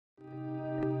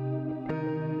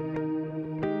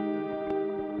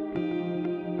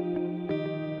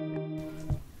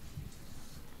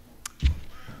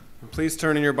Please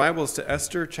turn in your Bibles to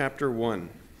Esther chapter 1.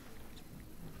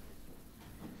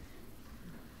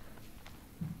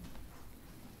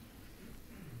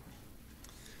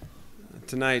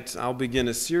 Tonight, I'll begin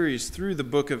a series through the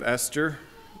book of Esther.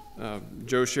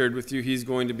 Joe shared with you he's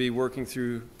going to be working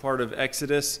through part of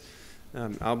Exodus.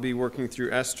 I'll be working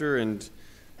through Esther, and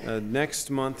next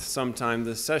month sometime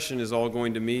the session is all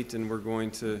going to meet, and we're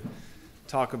going to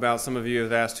talk about, some of you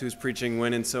have asked who's preaching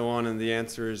when and so on, and the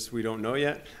answer is we don't know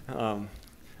yet.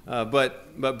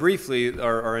 But briefly,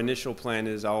 our initial plan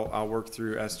is I'll work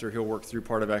through Esther, he'll work through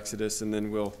part of Exodus, and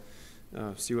then we'll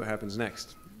see what happens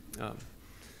next.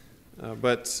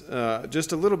 But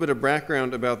just a little bit of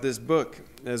background about this book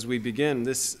as we begin.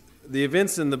 The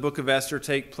events in the book of Esther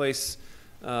take place,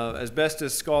 as best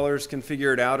as scholars can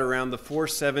figure it out, around the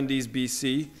 470s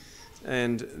BC.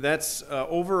 And that's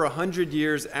over 100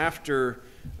 years after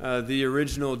the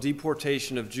original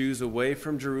deportation of Jews away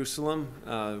from Jerusalem.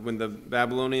 When the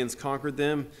Babylonians conquered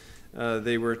them,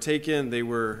 they were taken, they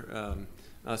were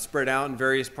spread out in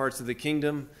various parts of the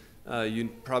kingdom. You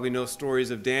probably know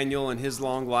stories of Daniel and his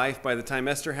long life. By the time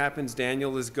Esther happens,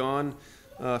 Daniel is gone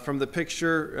from the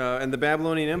picture, and the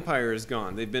Babylonian Empire is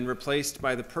gone. They've been replaced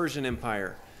by the Persian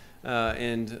Empire.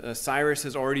 And Cyrus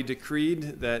has already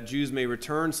decreed that Jews may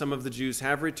return. Some of the Jews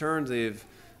have returned. They've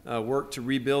worked to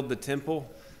rebuild the temple.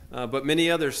 But many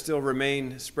others still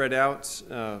remain spread out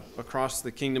across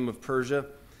the kingdom of Persia.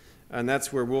 And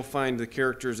that's where we'll find the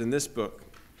characters in this book.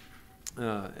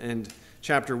 And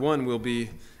chapter 1 will be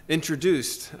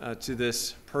introduced to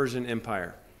this Persian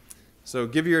Empire. So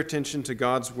give your attention to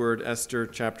God's word, Esther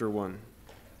chapter 1.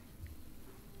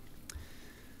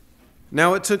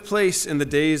 Now it took place in the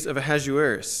days of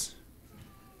Ahasuerus,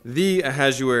 the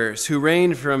Ahasuerus, who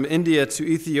reigned from India to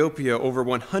Ethiopia over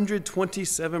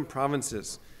 127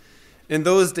 provinces. In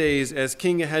those days, as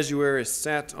King Ahasuerus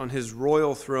sat on his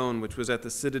royal throne, which was at the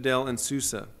citadel in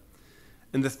Susa,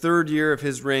 in the 3rd year of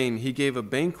his reign, he gave a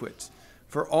banquet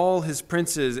for all his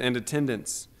princes and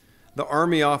attendants, the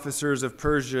army officers of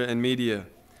Persia and Media,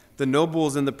 the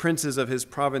nobles and the princes of his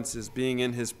provinces being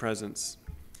in his presence.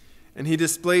 And he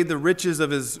displayed the riches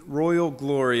of his royal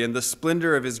glory and the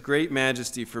splendor of his great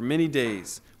majesty for many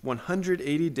days,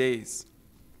 180 days.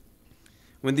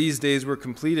 When these days were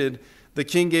completed, the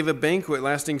king gave a banquet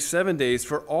lasting 7 days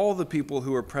for all the people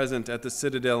who were present at the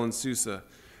citadel in Susa,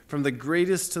 from the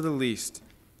greatest to the least,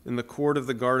 in the court of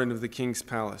the garden of the king's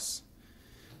palace.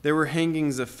 There were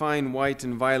hangings of fine white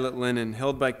and violet linen,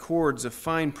 held by cords of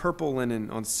fine purple linen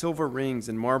on silver rings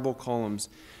and marble columns,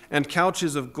 and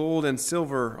couches of gold and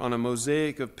silver on a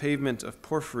mosaic of pavement of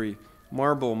porphyry,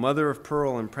 marble, mother of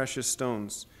pearl, and precious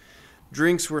stones.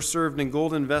 Drinks were served in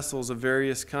golden vessels of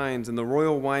various kinds, and the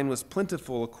royal wine was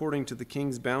plentiful according to the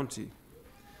king's bounty.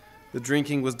 The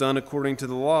drinking was done according to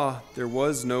the law. There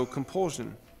was no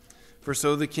compulsion. For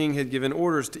so the king had given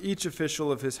orders to each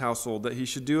official of his household that he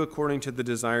should do according to the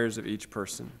desires of each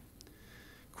person.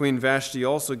 Queen Vashti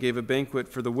also gave a banquet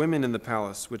for the women in the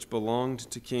palace, which belonged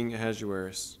to King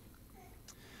Ahasuerus.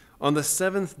 On the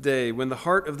 7th day, when the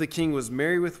heart of the king was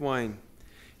merry with wine,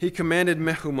 he commanded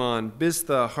Mehuman,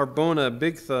 Biztha, Harbona,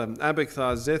 Bigtha,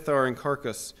 Abagtha, Zethar, and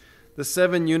Carcas, the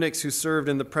 7 eunuchs who served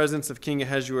in the presence of King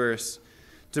Ahasuerus,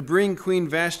 to bring Queen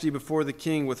Vashti before the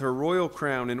king with her royal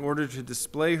crown in order to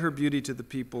display her beauty to the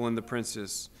people and the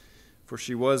princes, for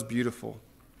she was beautiful.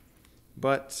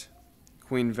 But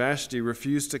Queen Vashti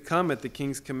refused to come at the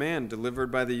king's command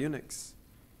delivered by the eunuchs.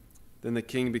 Then the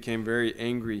king became very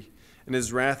angry, and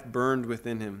his wrath burned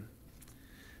within him.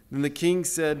 Then the king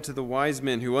said to the wise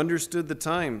men who understood the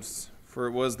times, for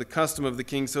it was the custom of the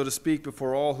king so to speak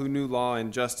before all who knew law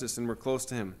and justice and were close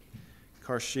to him,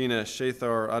 Karshina,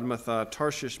 Shethar, Admatha,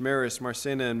 Tarshish, Meres,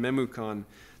 Marsena, and Memucan,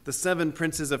 the 7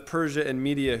 princes of Persia and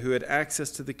Media who had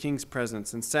access to the king's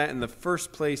presence and sat in the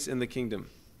first place in the kingdom.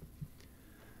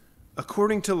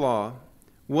 According to law,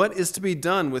 what is to be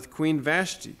done with Queen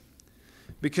Vashti,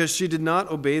 because she did not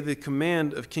obey the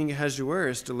command of King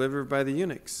Ahasuerus delivered by the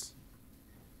eunuchs?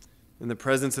 In the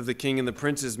presence of the king and the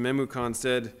princes, Memucan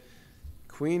said,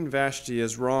 Queen Vashti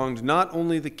has wronged not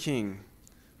only the king,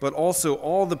 but also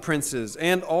all the princes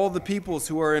and all the peoples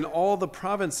who are in all the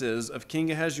provinces of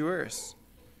King Ahasuerus.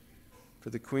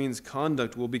 For the queen's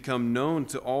conduct will become known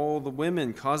to all the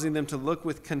women, causing them to look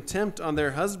with contempt on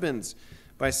their husbands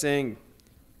by saying,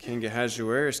 King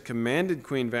Ahasuerus commanded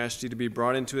Queen Vashti to be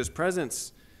brought into his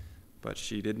presence, but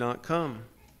she did not come.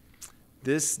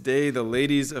 This day the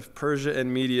ladies of Persia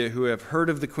and Media who have heard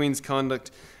of the queen's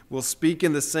conduct will speak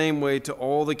in the same way to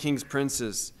all the king's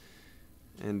princes,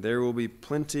 and there will be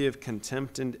plenty of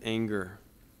contempt and anger.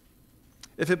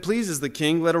 If it pleases the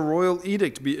king, let a royal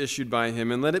edict be issued by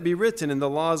him, and let it be written in the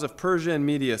laws of Persia and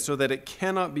Media, so that it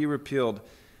cannot be repealed,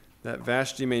 that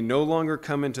Vashti may no longer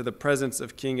come into the presence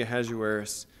of King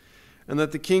Ahasuerus, and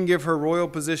let the king give her royal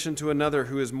position to another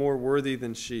who is more worthy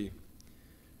than she.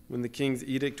 When the king's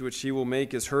edict which he will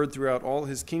make is heard throughout all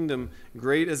his kingdom,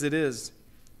 great as it is,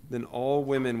 then all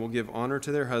women will give honor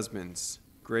to their husbands,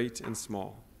 great and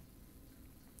small."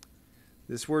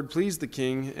 This word pleased the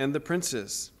king and the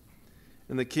princes,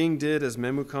 and the king did as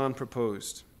Memucan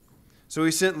proposed. So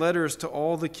he sent letters to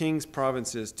all the king's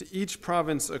provinces, to each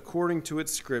province according to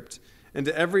its script, and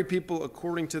to every people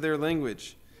according to their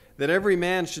language, that every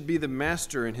man should be the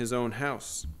master in his own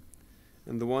house,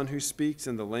 and the one who speaks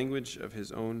in the language of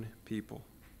his own people.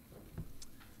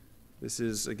 This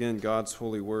is, again, God's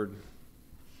holy word.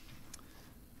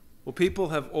 Well, people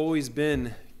have always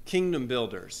been kingdom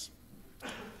builders.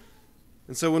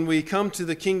 And so when we come to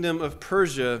the kingdom of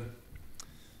Persia,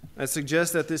 I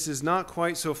suggest that this is not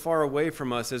quite so far away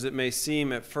from us as it may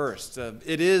seem at first.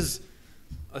 It is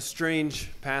a strange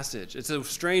passage. It's a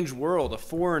strange world, a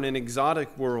foreign and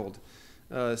exotic world,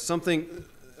 something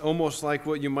almost like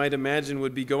what you might imagine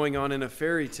would be going on in a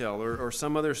fairy tale or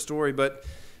some other story. But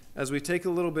as we take a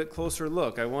little bit closer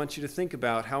look, I want you to think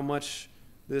about how much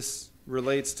this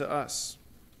relates to us.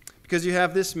 Because you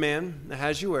have this man,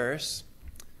 Ahasuerus,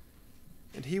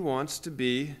 and he wants to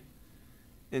be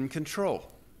in control.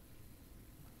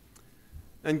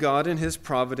 And God, in his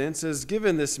providence, has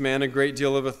given this man a great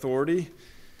deal of authority.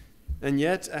 And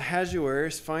yet,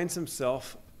 Ahasuerus finds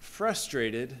himself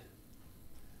frustrated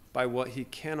by what he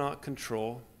cannot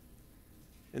control.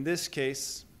 In this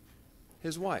case,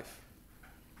 his wife.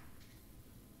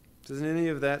 Doesn't any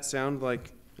of that sound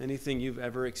like anything you've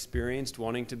ever experienced,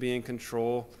 wanting to be in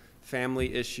control,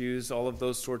 family issues, all of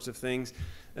those sorts of things?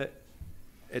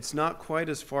 It's not quite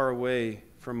as far away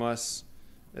from us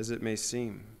as it may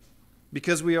seem.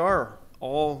 Because we are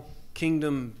all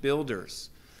kingdom builders.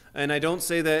 And I don't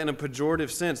say that in a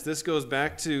pejorative sense. This goes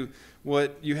back to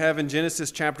what you have in Genesis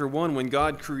chapter 1, when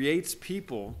God creates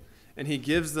people and he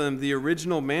gives them the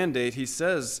original mandate. He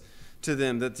says to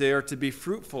them that they are to be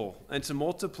fruitful and to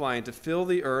multiply and to fill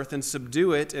the earth and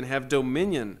subdue it and have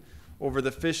dominion over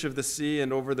the fish of the sea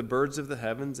and over the birds of the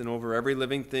heavens and over every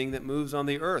living thing that moves on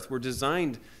the earth. We're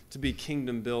designed to be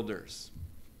kingdom builders.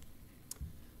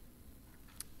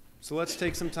 So let's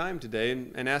take some time today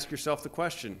and ask yourself the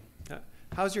question,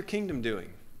 how's your kingdom doing?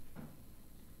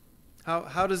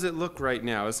 How does it look right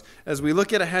now? As we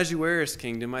look at Ahasuerus'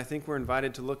 kingdom, I think we're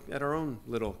invited to look at our own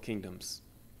little kingdoms.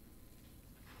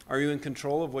 Are you in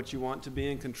control of what you want to be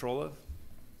in control of?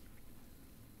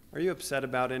 Are you upset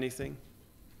about anything?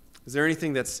 Is there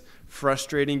anything that's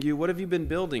frustrating you? What have you been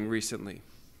building recently?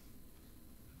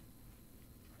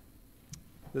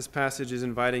 This passage is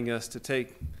inviting us to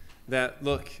take that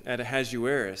look at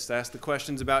Ahasuerus, to ask the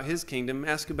questions about his kingdom,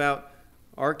 ask about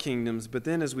our kingdoms. But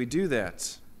then as we do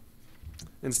that,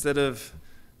 instead of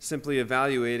simply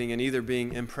evaluating and either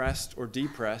being impressed or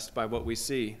depressed by what we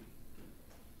see,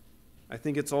 I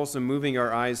think it's also moving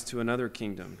our eyes to another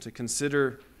kingdom, to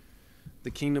consider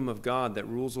the kingdom of God that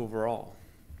rules over all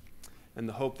and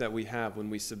the hope that we have when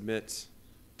we submit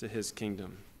to his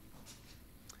kingdom.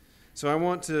 So I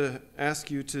want to ask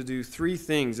you to do three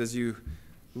things as you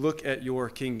look at your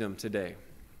kingdom today.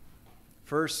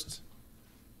 First,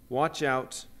 watch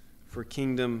out for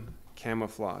kingdom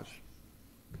camouflage.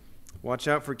 Watch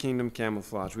out for kingdom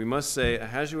camouflage. We must say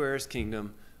Ahasuerus'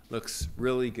 kingdom looks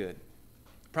really good.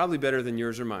 Probably better than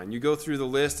yours or mine. You go through the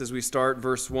list as we start.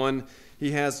 Verse 1,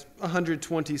 he has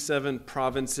 127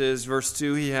 provinces. Verse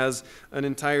 2, he has an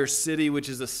entire city, which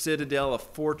is a citadel, a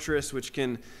fortress, which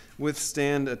can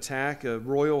withstand attack, a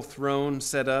royal throne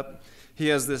set up. He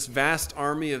has this vast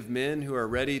army of men who are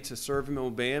ready to serve him and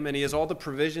obey him, and he has all the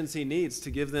provisions he needs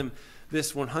to give them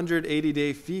this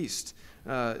 180-day feast.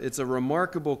 It's a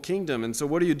remarkable kingdom. And so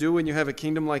what do you do when you have a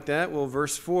kingdom like that? Well,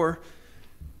 verse 4,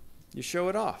 you show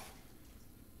it off,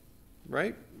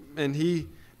 right? And he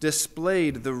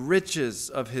displayed the riches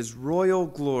of his royal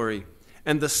glory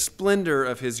and the splendor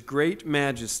of his great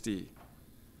majesty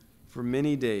for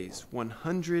many days,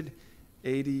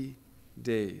 180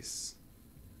 days.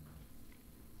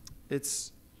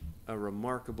 It's a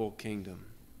remarkable kingdom.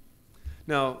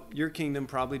 Now, your kingdom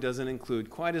probably doesn't include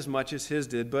quite as much as his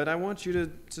did, but I want you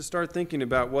to start thinking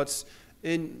about what's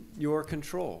in your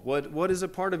control. What is a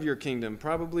part of your kingdom?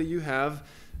 Probably you have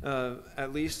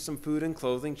at least some food and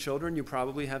clothing. Children, you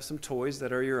probably have some toys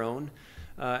that are your own.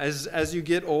 As you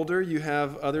get older, you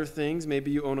have other things.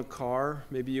 Maybe you own a car.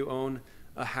 Maybe you own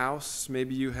a house.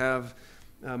 Maybe you have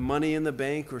money in the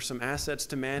bank or some assets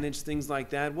to manage, things like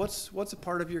that. What's a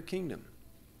part of your kingdom?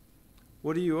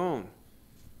 What do you own?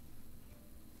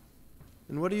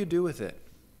 And what do you do with it?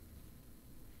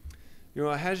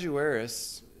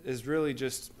 Ahasuerus is really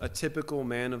just a typical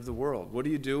man of the world. What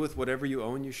do you do with whatever you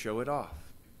own? You show it off.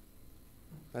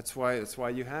 That's why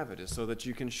you have it, is so that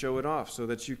you can show it off, so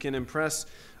that you can impress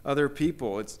other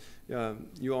people.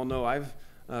 You all know I've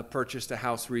purchased a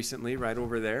house recently right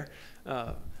over there.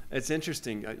 It's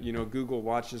interesting. Google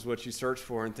watches what you search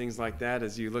for and things like that.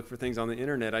 As you look for things on the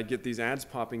internet, I get these ads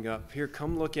popping up. Here,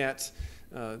 come look at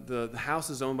the house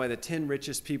is owned by the 10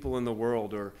 richest people in the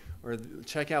world, or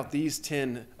check out these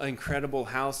 10 incredible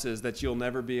houses that you'll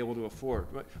never be able to afford.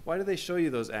 Why do they show you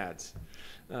those ads?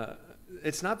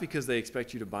 It's not because they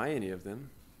expect you to buy any of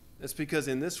them. It's because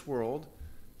in this world,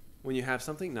 when you have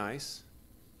something nice,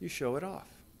 you show it off.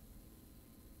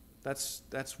 That's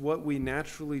what we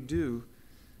naturally do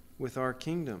with our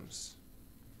kingdoms.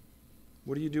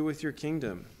 What do you do with your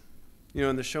kingdom?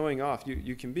 In the showing off,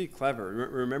 you can be clever.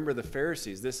 Remember the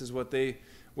Pharisees. This is what they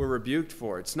were rebuked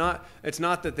for. It's not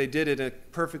that they did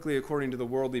it perfectly according to the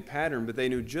worldly pattern, but they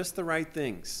knew just the right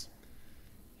things.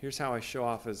 Here's how I show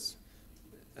off as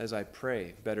I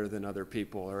pray better than other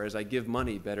people, or as I give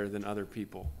money better than other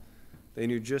people. They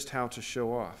knew just how to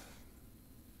show off.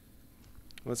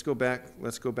 Let's go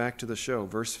back to the show.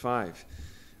 Verse 5.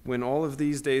 When all of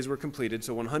these days were completed,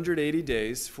 so 180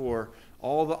 days for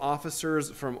all the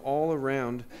officers from all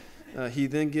around, he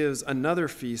then gives another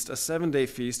feast, a 7-day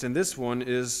feast, and this one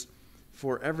is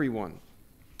for everyone,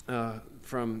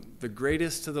 from the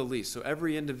greatest to the least. So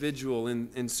every individual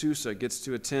in Susa gets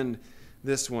to attend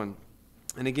this one.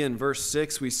 And again, verse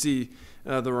 6, we see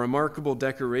the remarkable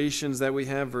decorations that we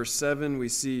have. Verse 7, we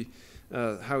see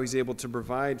how he's able to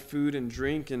provide food and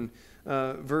drink. And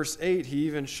verse 8, he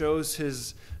even shows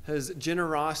his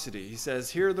generosity. He says,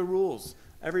 here are the rules.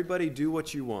 Everybody do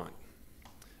what you want.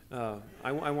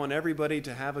 I want everybody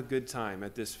to have a good time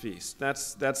at this feast.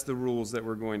 That's the rules that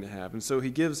we're going to have. And so he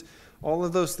gives all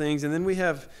of those things. And then we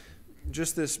have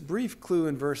just this brief clue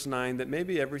in verse 9 that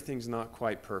maybe everything's not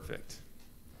quite perfect.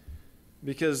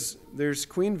 Because there's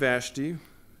Queen Vashti,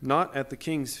 not at the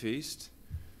king's feast,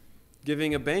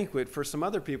 giving a banquet for some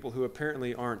other people who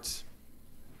apparently aren't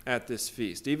at this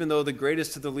feast. Even though the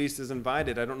greatest to the least is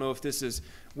invited, I don't know if this is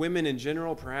women in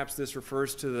general. Perhaps this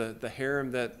refers to the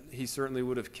harem that he certainly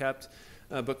would have kept.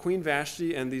 But Queen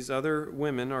Vashti and these other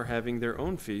women are having their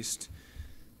own feast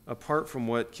apart from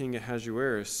what King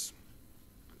Ahasuerus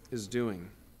is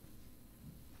doing.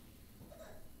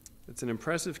 It's an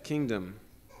impressive kingdom.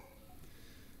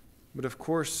 But of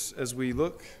course, as we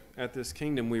look at this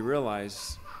kingdom, we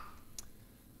realize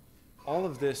all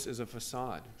of this is a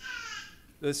facade.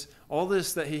 All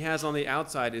this that he has on the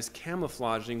outside is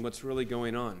camouflaging what's really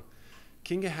going on.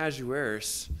 King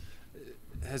Ahasuerus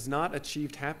has not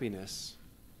achieved happiness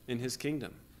in his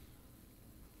kingdom.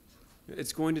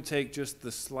 It's going to take just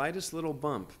the slightest little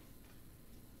bump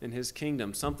in his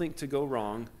kingdom, something to go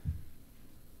wrong,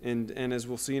 and as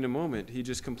we'll see in a moment, he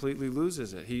just completely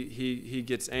loses it. He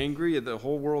gets angry, the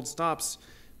whole world stops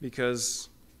because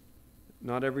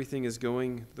not everything is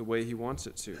going the way he wants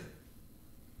it to.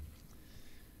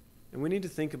 And we need to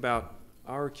think about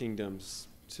our kingdoms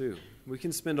too. We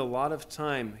can spend a lot of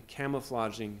time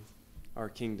camouflaging our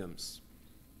kingdoms,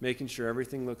 making sure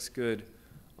everything looks good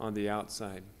on the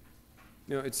outside.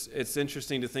 It's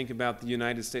interesting to think about the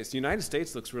United States. The United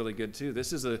States looks really good too.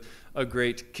 This is a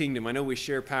great kingdom. I know we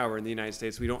share power in the United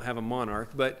States. We don't have a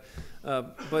monarch, but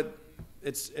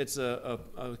it's a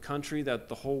country that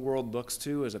the whole world looks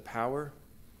to as a power.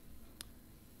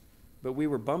 But we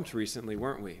were bumped recently,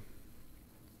 weren't we?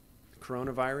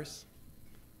 Coronavirus.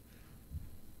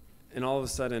 And all of a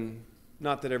sudden,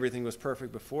 not that everything was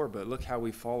perfect before, but look how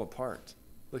we fall apart.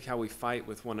 Look how we fight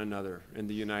with one another in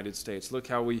the United States. Look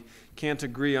how we can't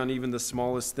agree on even the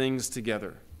smallest things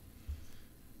together.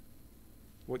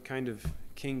 What kind of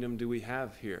kingdom do we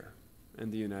have here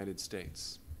in the United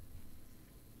States?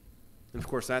 And of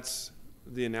course, that's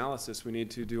the analysis we need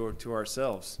to do to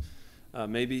ourselves.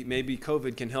 Maybe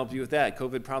COVID can help you with that.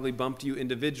 COVID probably bumped you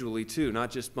individually too, not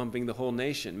just bumping the whole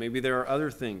nation. Maybe there are other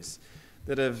things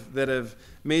that have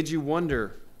made you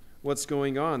wonder what's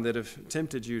going on, that have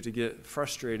tempted you to get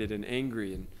frustrated and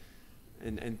angry,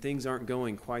 and things aren't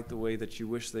going quite the way that you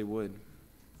wish they would.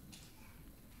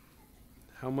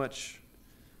 How much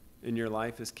in your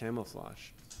life is camouflage?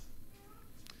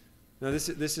 Now, this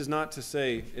is not to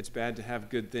say it's bad to have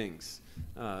good things.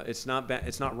 It's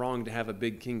not wrong to have a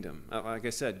big kingdom. Like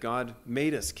I said, God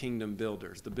made us kingdom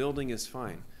builders. The building is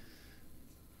fine.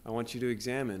 I want you to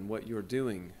examine what you're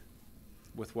doing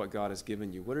with what God has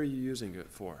given you. What are you using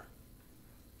it for?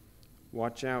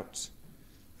 Watch out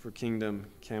for kingdom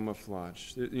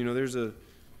camouflage. There's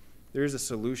a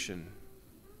solution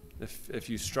if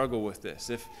you struggle with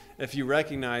this. If you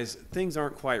recognize things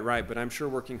aren't quite right, but I'm sure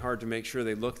working hard to make sure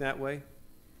they look that way,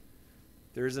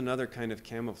 there is another kind of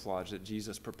camouflage that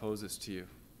Jesus proposes to you.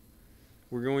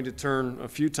 We're going to turn a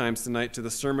few times tonight to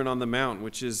the Sermon on the Mount,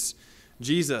 which is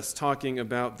Jesus talking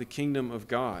about the kingdom of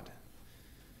God.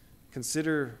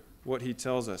 Consider what he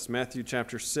tells us. Matthew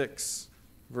chapter 6,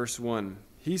 verse 1.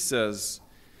 He says,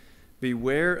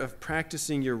 "Beware of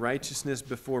practicing your righteousness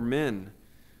before men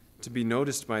to be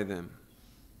noticed by them.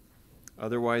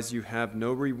 Otherwise you have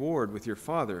no reward with your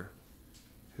Father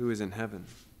who is in heaven."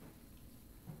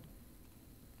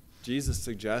 Jesus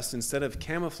suggests, instead of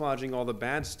camouflaging all the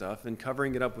bad stuff and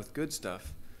covering it up with good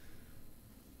stuff,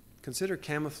 consider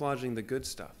camouflaging the good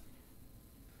stuff.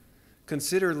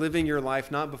 Consider living your life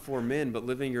not before men, but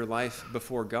living your life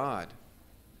before God,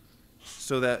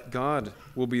 so that God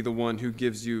will be the one who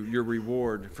gives you your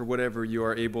reward for whatever you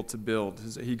are able to build.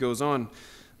 He goes on,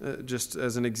 just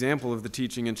as an example of the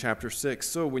teaching in chapter 6.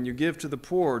 "So when you give to the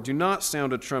poor, do not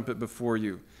sound a trumpet before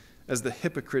you, as the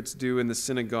hypocrites do in the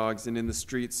synagogues and in the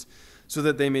streets, so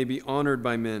that they may be honored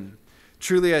by men.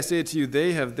 Truly I say to you,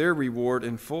 they have their reward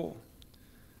in full.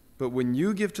 But when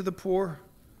you give to the poor,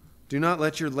 do not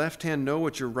let your left hand know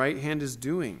what your right hand is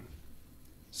doing,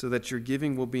 so that your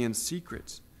giving will be in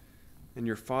secret, and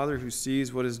your Father who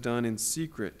sees what is done in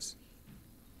secret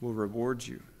will reward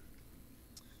you."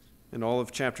 And all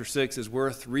of chapter 6 is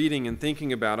worth reading and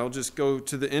thinking about. I'll just go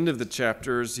to the end of the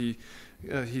chapter as he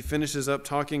finishes up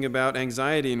talking about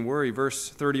anxiety and worry. Verse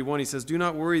 31, he says, "Do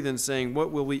not worry then, saying,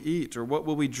 'What will we eat?' or 'What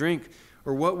will we drink?'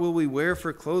 or 'What will we wear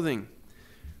for clothing?'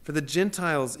 For the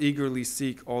Gentiles eagerly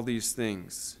seek all these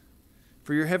things.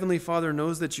 For your heavenly Father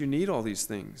knows that you need all these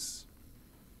things.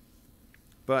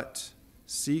 But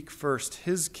seek first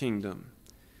his kingdom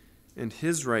and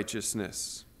his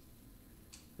righteousness,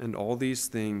 and all these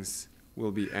things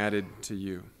will be added to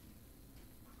you."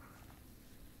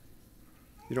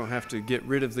 You don't have to get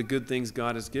rid of the good things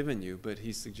God has given you, but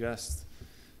he suggests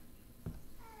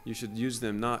you should use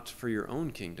them not for your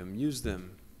own kingdom. Use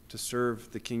them to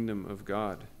serve the kingdom of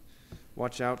God.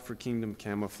 Watch out for kingdom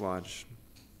camouflage.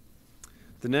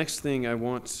 The next thing I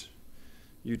want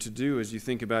you to do as you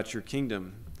think about your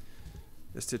kingdom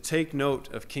is to take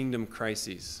note of kingdom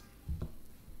crises.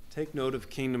 Take note of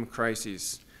kingdom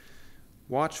crises.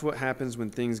 Watch what happens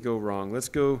when things go wrong. Let's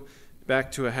go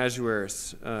back to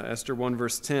Ahasuerus, Esther 1,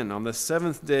 verse 10. "On the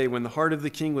 7th day, when the heart of the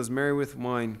king was merry with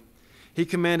wine, he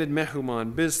commanded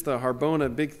Mehuman, Biztha,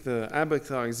 Harbona, Bigtha,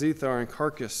 Abagtha, Zethar, and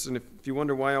Carcass." And if you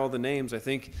wonder why all the names, I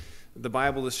think the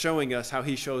Bible is showing us how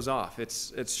he shows off.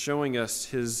 It's showing us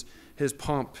his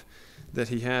pomp that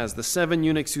he has. "The 7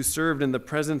 eunuchs who served in the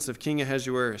presence of King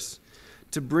Ahasuerus,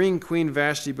 to bring Queen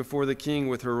Vashti before the king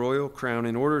with her royal crown,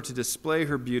 in order to display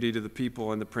her beauty to the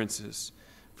people and the princes.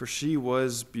 For she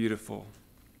was beautiful.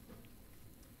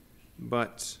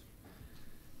 But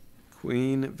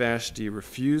Queen Vashti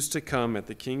refused to come at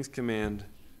the king's command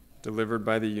delivered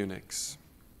by the eunuchs.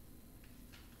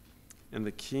 And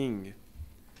the king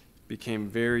became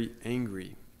very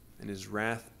angry, and his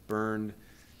wrath burned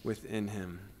within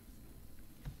him."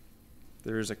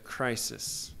 There is a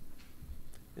crisis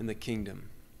in the kingdom.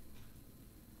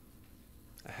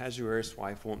 Ahasuerus'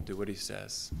 wife won't do what he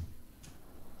says.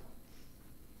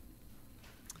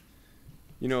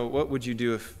 What would you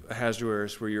do if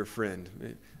Ahasuerus were your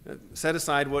friend? Set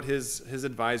aside what his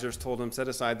advisors told him. Set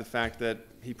aside the fact that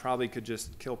he probably could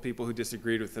just kill people who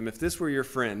disagreed with him. If this were your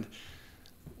friend,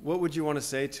 what would you want to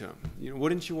say to him?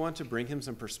 Wouldn't you want to bring him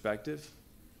some perspective?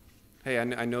 Hey,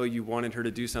 I know you wanted her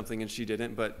to do something and she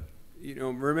didn't, but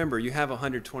remember, you have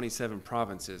 127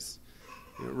 provinces.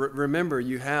 Remember,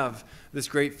 you have this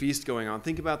great feast going on.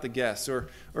 Think about the guests, or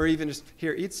even just,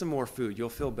 here, eat some more food. You'll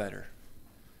feel better.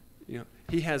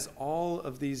 He has all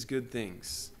of these good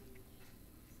things.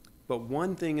 But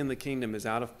one thing in the kingdom is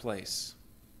out of place.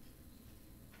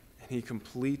 And he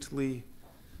completely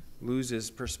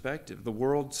loses perspective. The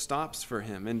world stops for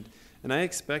him. And I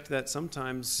expect that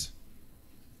sometimes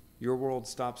your world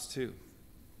stops too.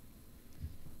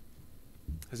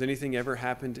 Has anything ever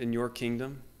happened in your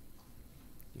kingdom?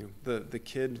 The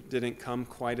kid didn't come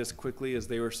quite as quickly as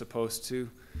they were supposed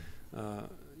to.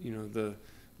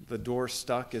 The door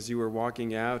stuck as you were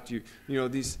walking out.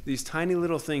 These tiny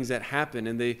little things that happen,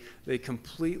 and they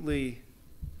completely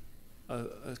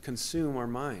consume our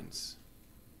minds.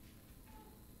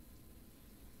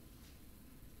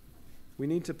 We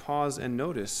need to pause and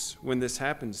notice when this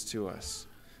happens to us.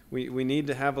 We need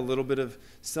to have a little bit of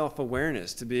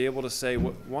self-awareness to be able to say,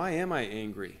 why am I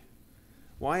angry?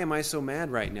 Why am I so mad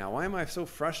right now? Why am I so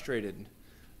frustrated?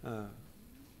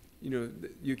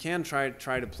 You can try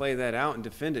to play that out and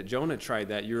defend it. Jonah tried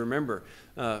that. You remember.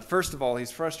 First of all,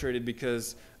 he's frustrated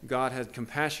because God had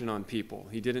compassion on people.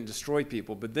 He didn't destroy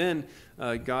people. But then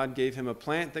God gave him a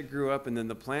plant that grew up, and then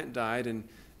the plant died, and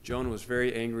Jonah was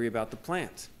very angry about the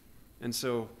plant. And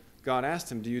so God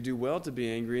asked him, do you do well to be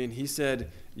angry? And he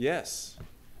said, yes,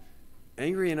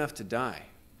 angry enough to die.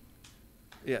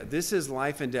 Yeah, this is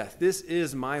life and death. This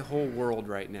is my whole world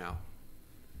right now.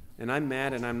 And I'm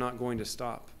mad, and I'm not going to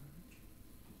stop.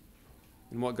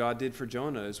 And what God did for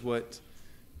Jonah is what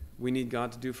we need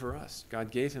God to do for us.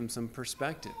 God gave him some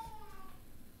perspective.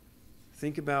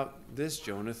 Think about this,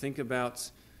 Jonah. Think about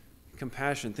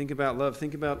compassion. Think about love.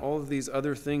 Think about all of these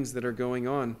other things that are going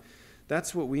on.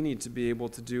 That's what we need to be able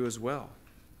to do as well.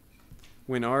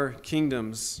 When our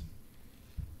kingdoms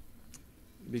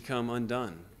become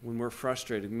undone, when we're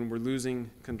frustrated, when we're losing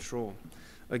control.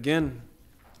 Again,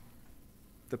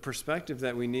 the perspective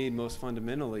that we need most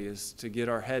fundamentally is to get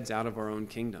our heads out of our own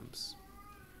kingdoms,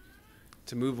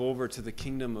 to move over to the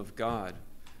kingdom of God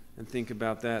and think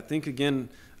about that. Think again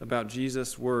about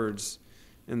Jesus' words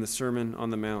in the Sermon on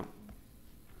the Mount.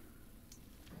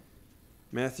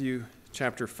 Matthew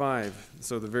chapter 5,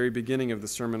 so the very beginning of the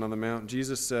Sermon on the Mount,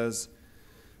 Jesus says,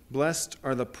 "Blessed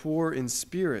are the poor in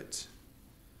spirit,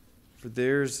 for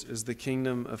theirs is the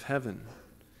kingdom of heaven.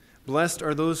 Blessed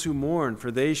are those who mourn,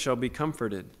 for they shall be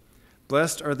comforted.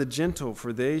 Blessed are the gentle,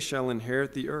 for they shall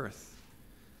inherit the earth.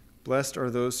 Blessed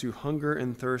are those who hunger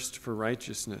and thirst for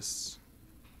righteousness,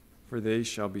 for they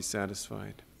shall be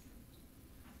satisfied."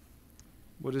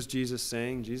 What is Jesus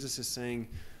saying? Jesus is saying,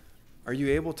 are you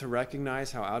able to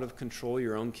recognize how out of control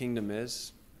your own kingdom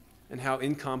is, and how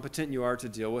incompetent you are to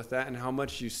deal with that, and how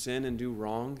much you sin and do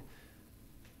wrong?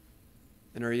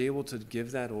 And are you able to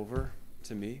give that over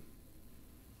to me?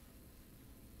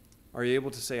 Are you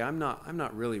able to say, I'm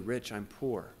not really rich, I'm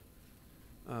poor.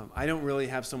 I don't really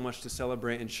have so much to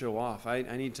celebrate and show off. I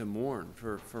need to mourn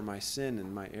for my sin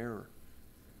and my error.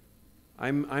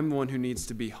 I'm one who needs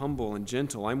to be humble and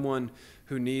gentle. I'm one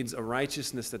who needs a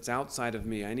righteousness that's outside of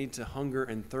me. I need to hunger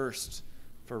and thirst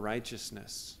for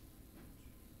righteousness.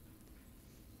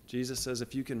 Jesus says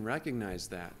if you can recognize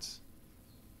that,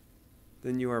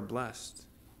 then you are blessed.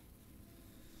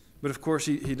 But of course,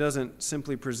 he doesn't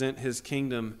simply present his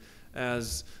kingdom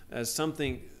as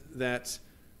something that,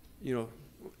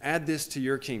 add this to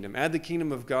your kingdom. Add the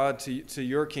kingdom of God to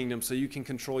your kingdom so you can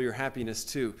control your happiness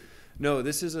too. No,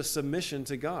 this is a submission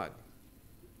to God.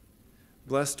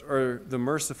 Blessed are the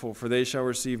merciful, for they shall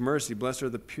receive mercy. Blessed are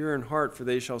the pure in heart, for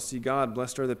they shall see God.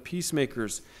 Blessed are the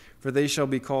peacemakers, for they shall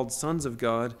be called sons of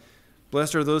God.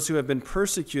 Blessed are those who have been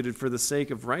persecuted for the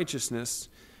sake of righteousness,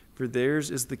 for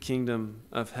theirs is the kingdom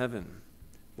of heaven.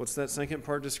 What's that second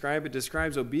part describe? It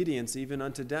describes obedience even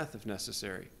unto death if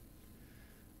necessary.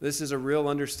 This is a real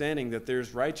understanding that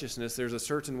there's righteousness, there's a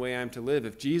certain way I'm to live.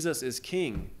 If Jesus is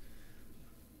king,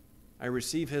 I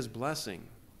receive his blessing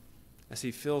as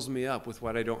he fills me up with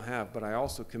what I don't have, but I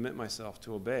also commit myself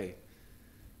to obey,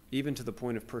 even to the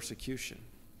point of persecution.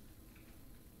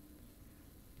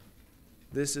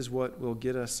 This is what will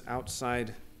get us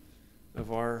outside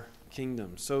of our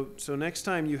kingdom. So next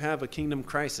time you have a kingdom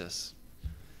crisis,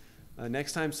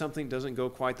 next time something doesn't go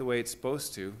quite the way it's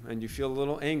supposed to, and you feel a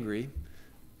little angry,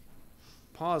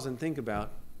 pause and think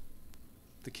about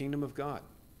the kingdom of God.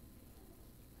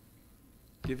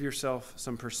 Give yourself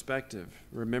some perspective.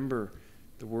 Remember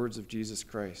the words of Jesus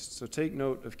Christ. So take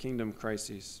note of kingdom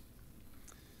crises.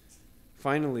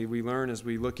 Finally, we learn as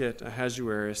we look at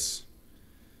Ahasuerus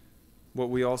what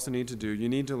we also need to do. You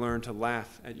need to learn to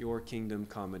laugh at your kingdom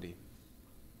comedy.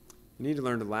 You need to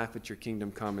learn to laugh at your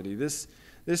kingdom comedy. This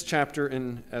chapter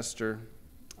in Esther,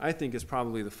 I think, is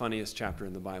probably the funniest chapter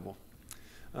in the Bible.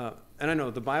 And I know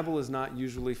the Bible is not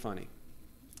usually funny.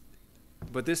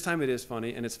 But this time it is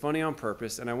funny, and it's funny on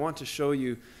purpose. And I want to show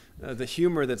you the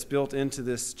humor that's built into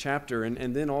this chapter,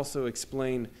 and then also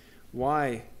explain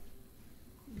why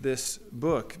this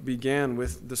book began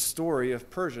with the story of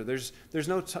Persia. There's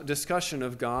no discussion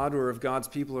of God or of God's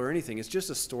people or anything. It's just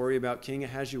a story about King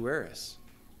Ahasuerus.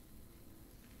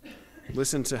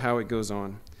 Listen to how it goes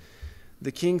on.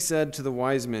 The king said to the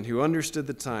wise men who understood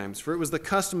the times, for it was the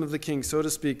custom of the king, so to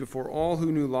speak, before all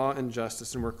who knew law and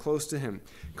justice and were close to him,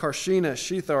 Karshina,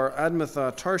 Shethar,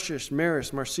 Admatha, Tarshish, Meres,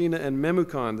 Marsina, and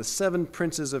Memucan, the 7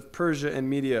 princes of Persia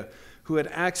and Media, who had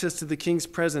access to the king's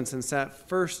presence and sat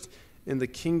first in the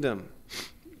kingdom.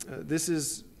 This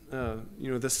is,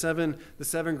 the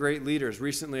seven great leaders.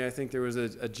 Recently, I think there was a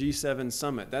G7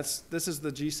 summit. This is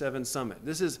the G7 summit.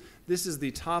 This is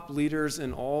the top leaders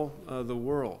in all the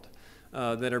world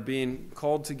that are being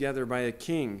called together by a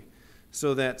king,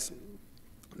 so that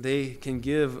They can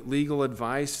give legal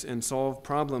advice and solve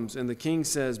problems. And the king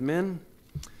says, men,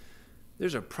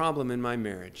 there's a problem in my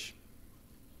marriage.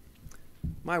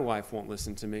 My wife won't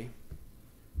listen to me.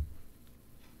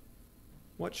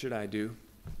 What should I do?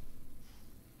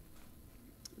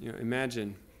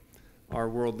 Imagine our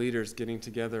world leaders getting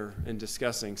together and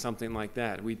discussing something like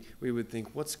that. We would think,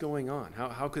 what's going on?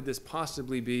 How could this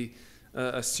possibly be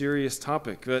a serious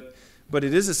topic? But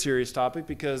it is a serious topic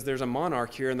because there's a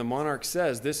monarch here, and the monarch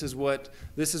says this is what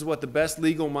the best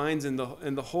legal minds in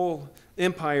the whole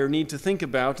empire need to think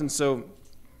about, and so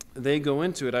they go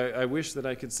into it. I wish that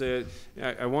I could say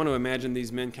I want to imagine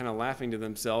these men kind of laughing to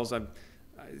themselves. It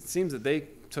seems that they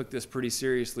took this pretty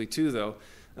seriously too, though,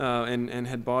 and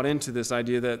had bought into this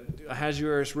idea that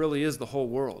Ahasuerus really is the whole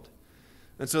world.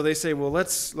 And so they say, well,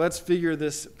 let's figure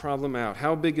this problem out.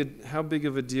 How big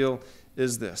of a deal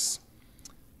is this?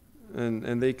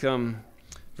 And they come,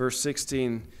 verse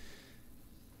 16,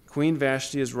 Queen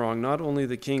Vashti is wrong, not only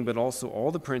the king, but also all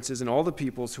the princes and all the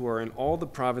peoples who are in all the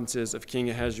provinces of King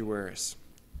Ahasuerus.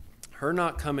 Her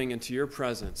not coming into your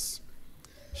presence,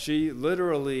 she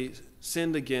literally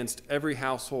sinned against every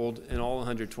household in all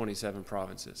 127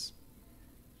 provinces.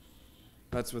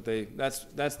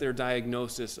 That's their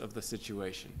diagnosis of the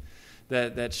situation.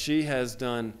 That she has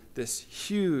done this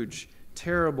huge,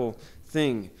 terrible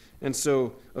thing. And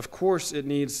so, of course, it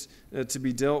needs to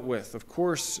be dealt with. Of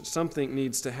course, something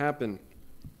needs to happen.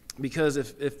 Because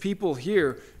if people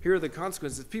here are the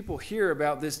consequences. If people hear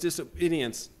about this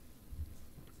disobedience,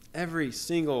 every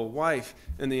single wife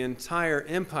in the entire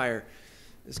empire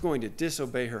is going to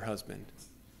disobey her husband.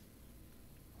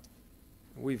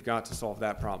 We've got to solve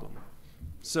that problem.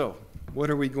 So, what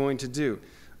are we going to do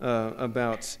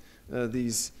about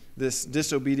this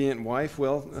disobedient wife?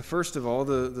 Well, first of all,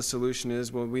 the solution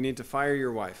is, well, we need to fire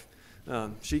your wife.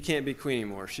 She can't be queen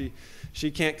anymore.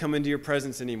 She can't come into your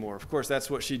presence anymore. Of course,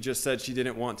 that's what she just said she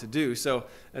didn't want to do, so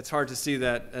it's hard to see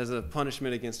that as a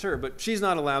punishment against her. But she's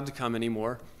not allowed to come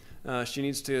anymore. She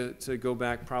needs to go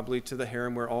back probably to the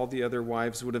harem where all the other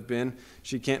wives would have been.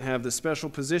 She can't have the special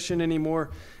position anymore.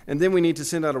 And then we need to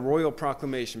send out a royal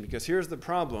proclamation, because here's the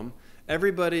problem.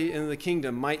 Everybody in the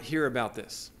kingdom might hear about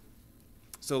this.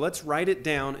 So let's write it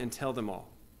down and tell them all.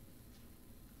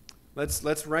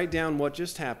 Let's write down what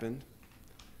just happened,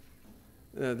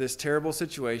 this terrible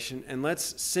situation, and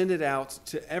let's send it out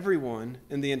to everyone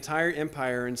in the entire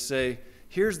empire and say,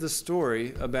 here's the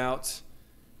story about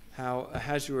how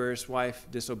Ahasuerus' wife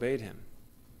disobeyed him.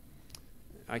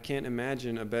 I can't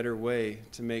imagine a better way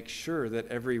to make sure that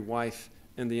every wife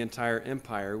in the entire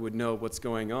empire would know what's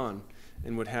going on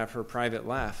and would have her private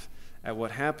laugh at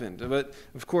what happened. But,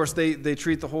 of course, they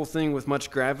treat the whole thing with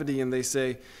much gravity, and they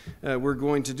say, we're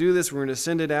going to do this, we're going to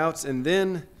send it out, and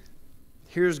then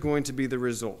here's going to be the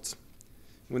result.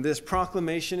 When this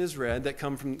proclamation is read that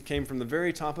came from the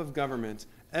very top of government,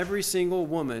 every single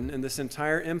woman in this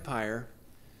entire empire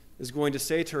is going to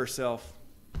say to herself,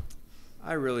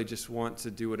 I really just want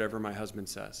to do whatever my husband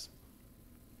says.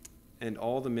 And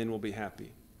all the men will be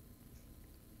happy.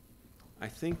 I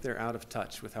think they're out of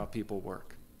touch with how people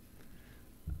work.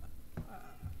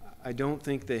 I don't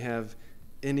think they have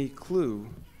any clue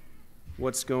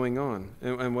what's going on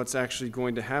and what's actually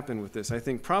going to happen with this. I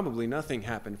think probably nothing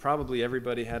happened. Probably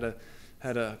everybody had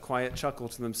a quiet chuckle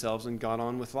to themselves and got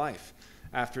on with life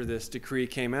after this decree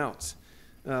came out.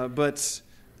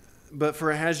 But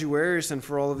for Ahasuerus and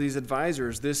for all of these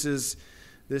advisors, this is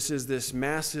this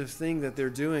massive thing that they're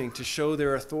doing to show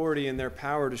their authority and their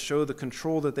power, to show the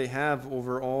control that they have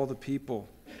over all the people.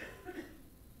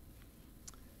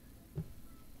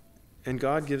 And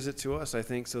God gives it to us, I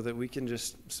think, so that we can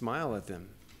just smile at them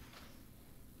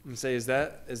and say, is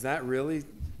that really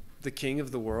the king of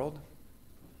the world?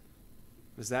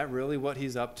 Is that really what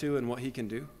he's up to and what he can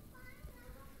do?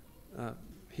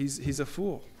 He's a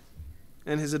fool.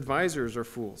 And his advisors are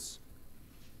fools.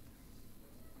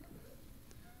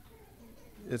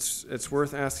 It's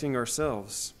worth asking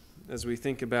ourselves as we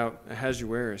think about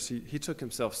Ahasuerus. He took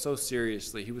himself so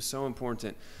seriously. He was so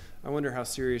important. I wonder how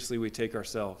seriously we take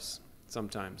ourselves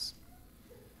sometimes.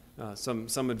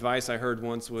 Some advice I heard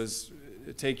once was,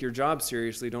 take your job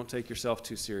seriously, don't take yourself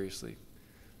too seriously.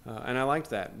 And I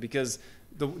liked that, because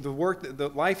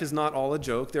the life is not all a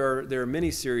joke. There are many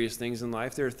serious things in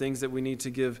life. There are things that we need to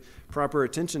give proper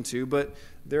attention to, but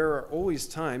there are always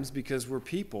times, because we're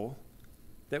people,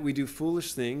 that we do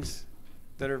foolish things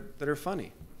that are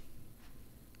funny.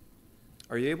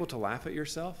 Are you able to laugh at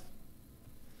yourself?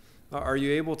 Are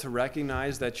you able to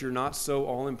recognize that you're not so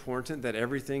all-important, that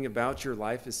everything about your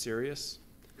life is serious?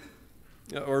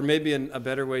 Or maybe a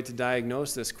better way to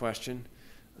diagnose this question,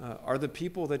 are the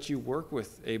people that you work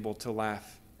with able to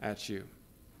laugh at you?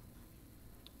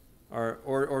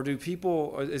 Or do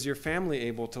people, is your family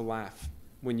able to laugh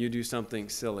when you do something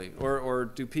silly? Or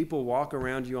do people walk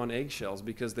around you on eggshells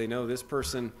because they know this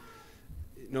person,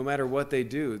 no matter what they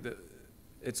do,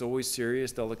 it's always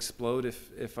serious. They'll explode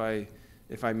if I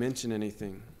mention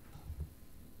anything.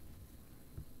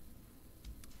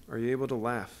 Are you able to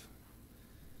laugh?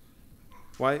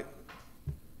 Why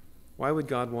would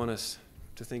God want us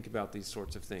to think about these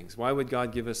sorts of things? Why would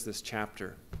God give us this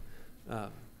chapter?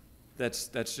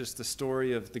 That's just the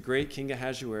story of the great King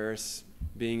Ahasuerus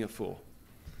being a fool.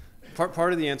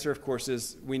 Part of the answer, of course,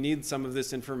 is we need some of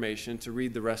this information to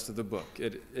read the rest of the book.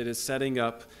 It is setting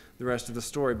up the rest of the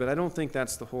story, but I don't think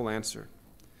that's the whole answer.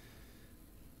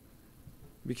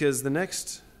 Because the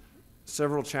next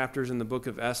several chapters in the book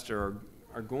of Esther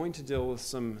are going to deal with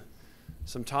some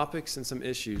topics and some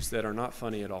issues that are not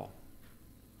funny at all.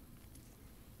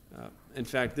 In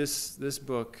fact, this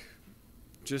book,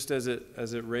 just as it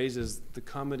raises the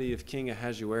comedy of King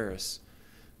Ahasuerus,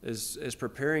 is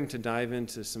preparing to dive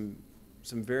into some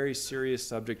very serious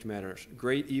subject matters.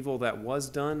 Great evil that was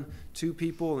done to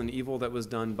people and evil that was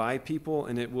done by people.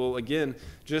 And it will, again,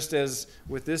 just as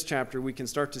with this chapter, we can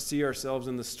start to see ourselves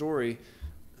in the story.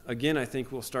 Again, I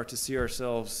think we'll start to see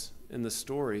ourselves in the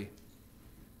story.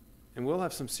 And we'll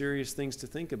have some serious things to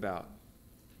think about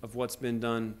of what's been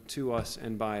done to us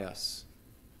and by us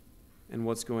and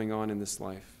what's going on in this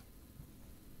life.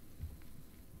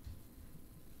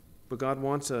 But God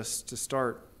wants us to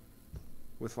start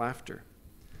with laughter.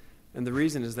 And the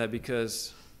reason is that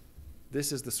because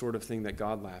this is the sort of thing that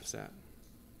God laughs at.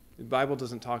 The Bible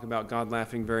doesn't talk about God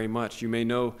laughing very much. You may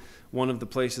know one of the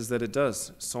places that it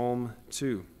does, Psalm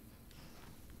 2.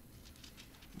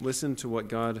 Listen to what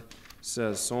God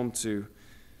says, Psalm 2.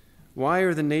 Why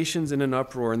are the nations in an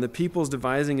uproar and the peoples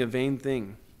devising a vain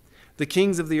thing? The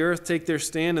kings of the earth take their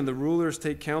stand and the rulers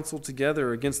take counsel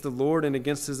together against the Lord and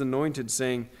against his anointed,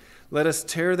 saying, let us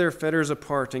tear their fetters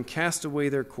apart and cast away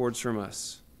their cords from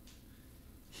us.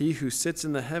 He who sits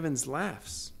in the heavens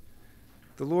laughs.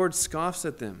 The Lord scoffs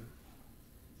at them.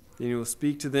 Then he will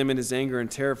speak to them in his anger and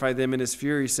terrify them in his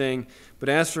fury, saying, but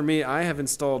as for me, I have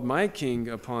installed my king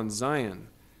upon Zion,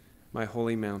 my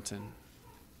holy mountain.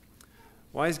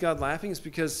 Why is God laughing? It's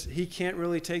because he can't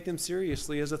really take them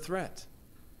seriously as a threat.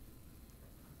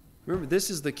 Remember, this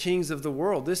is the kings of the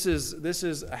world. This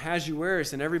is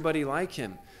Ahasuerus and everybody like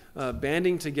him.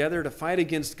 Banding together to fight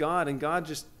against God, and God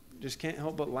just can't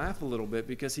help but laugh a little bit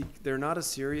because they're not a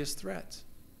serious threat.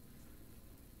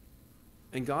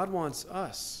 And God wants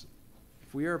us,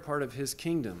 if we are a part of his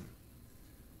kingdom,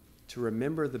 to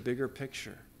remember the bigger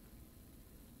picture.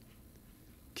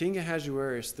 King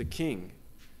Ahasuerus, the king,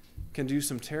 can do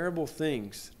some terrible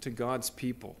things to God's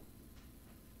people,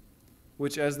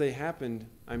 which as they happened,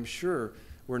 I'm sure,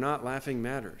 were not laughing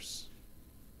matters.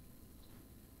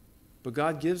 But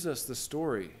God gives us the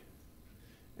story,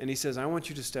 and he says, I want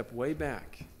you to step way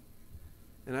back,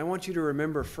 and I want you to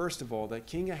remember, first of all, that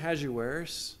King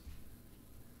Ahasuerus,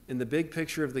 in the big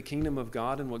picture of the kingdom of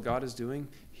God and what God is doing,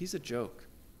 he's a joke.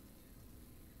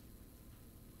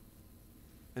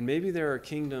 And maybe there are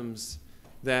kingdoms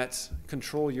that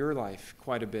control your life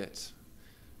quite a bit.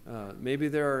 Maybe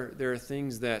there are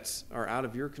things that are out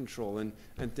of your control and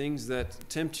things that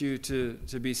tempt you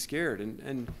to be scared.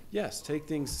 And yes, take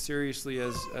things seriously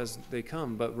as they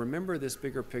come, but remember this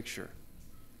bigger picture.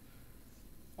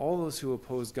 All those who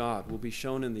oppose God will be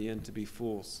shown in the end to be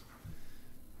fools.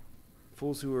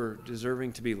 Fools who are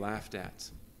deserving to be laughed at.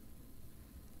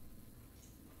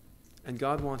 And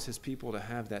God wants his people to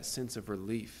have that sense of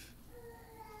relief,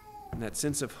 and that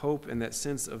sense of hope, and that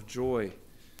sense of joy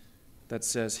that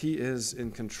says he is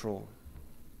in control.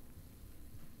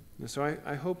 And so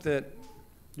I hope that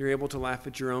you're able to laugh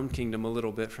at your own kingdom a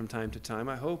little bit from time to time.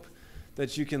 I hope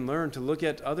that you can learn to look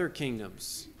at other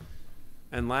kingdoms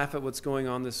and laugh at what's going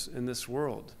on in this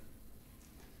world.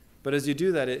 But as you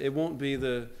do that, it won't be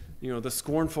the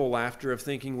scornful laughter of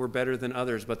thinking we're better than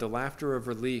others, but the laughter of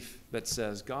relief that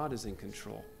says God is in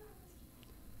control.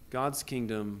 God's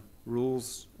kingdom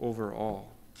rules over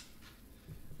all.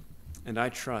 And I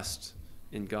trust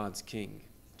in God's King,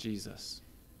 Jesus.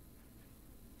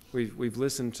 We've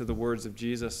listened to the words of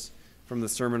Jesus from the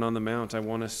Sermon on the Mount. I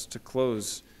want us to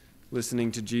close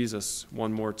listening to Jesus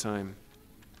one more time.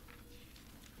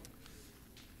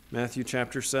 Matthew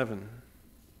chapter 7,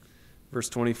 verse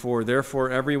 24. Therefore,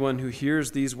 everyone who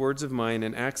hears these words of mine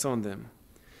and acts on them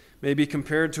may be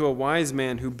compared to a wise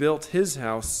man who built his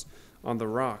house on the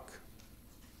rock.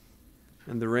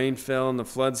 And the rain fell, and the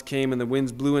floods came, and the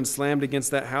winds blew and slammed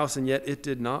against that house, and yet it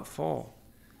did not fall,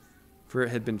 for it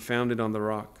had been founded on the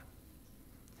rock.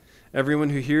 Everyone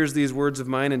who hears these words of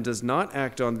mine and does not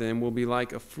act on them will be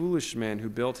like a foolish man who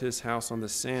built his house on the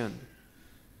sand.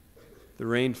 The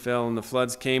rain fell, and the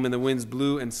floods came, and the winds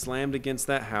blew and slammed against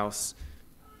that house,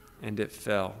 and it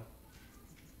fell.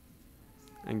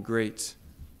 And great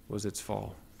was its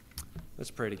fall. Let's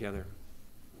pray together.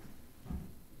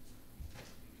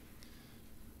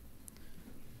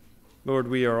 Lord,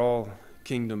 we are all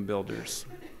kingdom builders,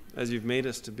 as you've made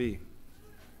us to be.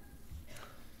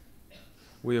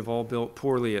 We have all built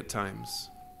poorly at times.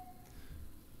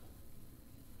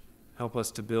 Help us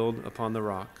to build upon the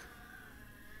rock.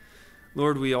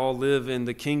 Lord, we all live in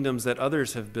the kingdoms that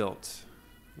others have built,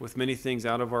 with many things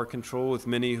out of our control, with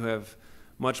many who have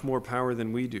much more power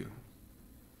than we do.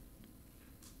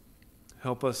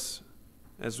 Help us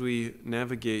as we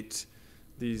navigate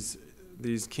these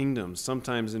kingdoms,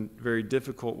 sometimes in very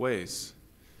difficult ways,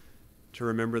 to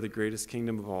remember the greatest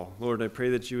kingdom of all. Lord, I pray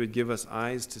that you would give us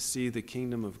eyes to see the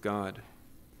kingdom of God,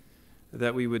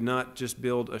 that we would not just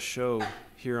build a show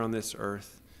here on this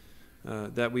earth,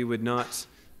 that we would not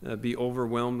be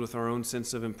overwhelmed with our own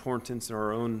sense of importance or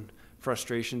our own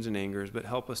frustrations and angers, but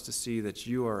help us to see that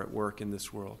you are at work in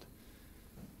this world.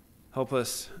 Help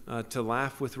us to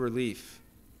laugh with relief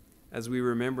as we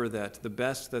remember that the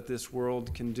best that this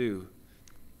world can do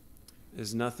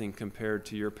is nothing compared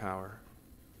to your power,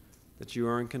 that you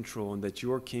are in control and that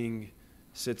your King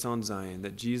sits on Zion,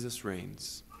 that Jesus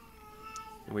reigns.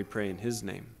 And we pray in his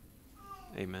name.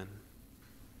 Amen.